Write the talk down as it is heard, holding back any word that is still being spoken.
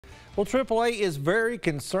Well, AAA is very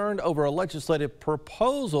concerned over a legislative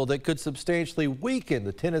proposal that could substantially weaken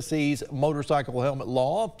the Tennessee's motorcycle helmet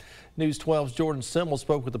law. News 12's Jordan Simmel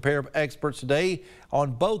spoke with a pair of experts today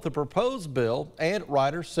on both the proposed bill and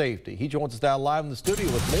rider safety. He joins us now live in the studio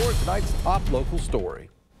with more of tonight's top local story.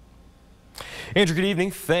 Andrew, good evening.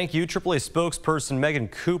 Thank you. AAA spokesperson Megan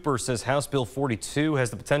Cooper says House Bill 42 has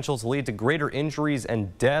the potential to lead to greater injuries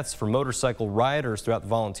and deaths for motorcycle riders throughout the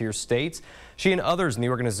volunteer states. She and others in the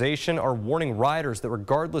organization are warning riders that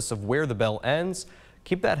regardless of where the bell ends,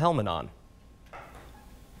 keep that helmet on.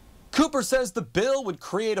 Cooper says the bill would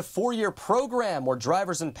create a 4-year program where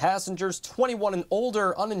drivers and passengers 21 and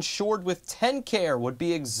older uninsured with TennCare would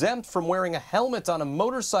be exempt from wearing a helmet on a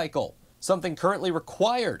motorcycle, something currently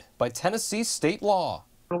required by Tennessee state law.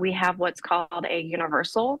 We have what's called a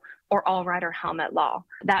universal or all-rider helmet law.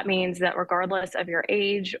 That means that regardless of your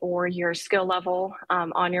age or your skill level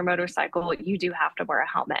on your motorcycle, you do have to wear a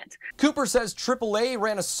helmet. Cooper says AAA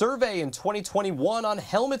ran a survey in 2021 on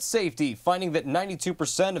helmet safety, finding that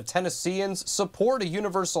 92% of Tennesseans support a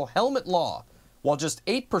universal helmet law, while just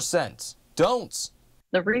 8% don't.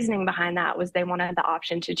 The reasoning behind that was they wanted the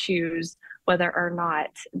option to choose whether or not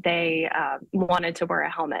they wanted to wear a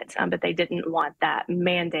helmet, but they didn't want that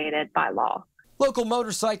mandated by law. Local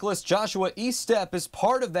motorcyclist Joshua Estep is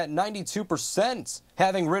part of that 92%.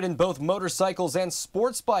 Having ridden both motorcycles and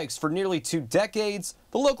sports bikes for nearly 2 decades,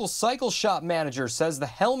 the local cycle shop manager says the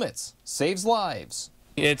helmet saves lives.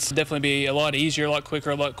 It's definitely be a lot easier, a lot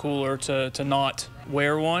quicker, a lot cooler to not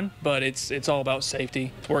wear one, but it's all about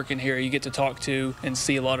safety. Working here, you get to talk to and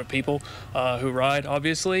see a lot of people who ride,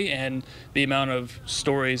 obviously, and the amount of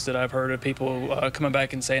stories that I've heard of people coming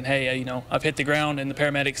back and saying, hey, you know, I've hit the ground and the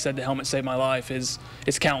paramedics said the helmet saved my life is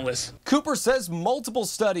countless. Cooper says multiple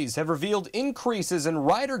studies have revealed increases in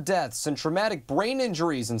rider deaths and traumatic brain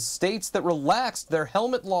injuries in states that relaxed their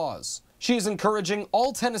helmet laws. She is encouraging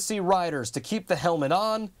all Tennessee riders to keep the helmet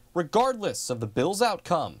on, regardless of the bill's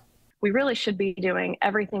outcome. We really should be doing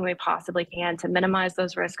everything we possibly can to minimize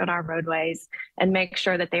those risks on our roadways and make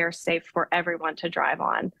sure that they are safe for everyone to drive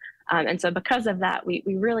on. And so because of that, we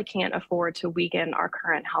really can't afford to weaken our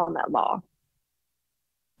current helmet law.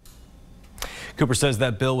 Cooper says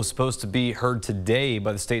that bill was supposed to be heard today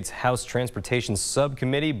by the state's House Transportation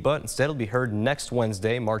Subcommittee, but instead it'll be heard next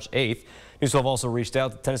Wednesday, March 8th. News 12 also reached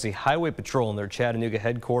out to Tennessee Highway Patrol in their Chattanooga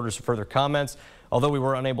headquarters for further comments. Although we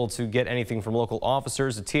were unable to get anything from local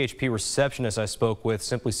officers, the THP receptionist I spoke with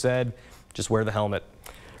simply said, just wear the helmet.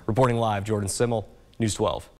 Reporting live, Jordan Simmel, News 12.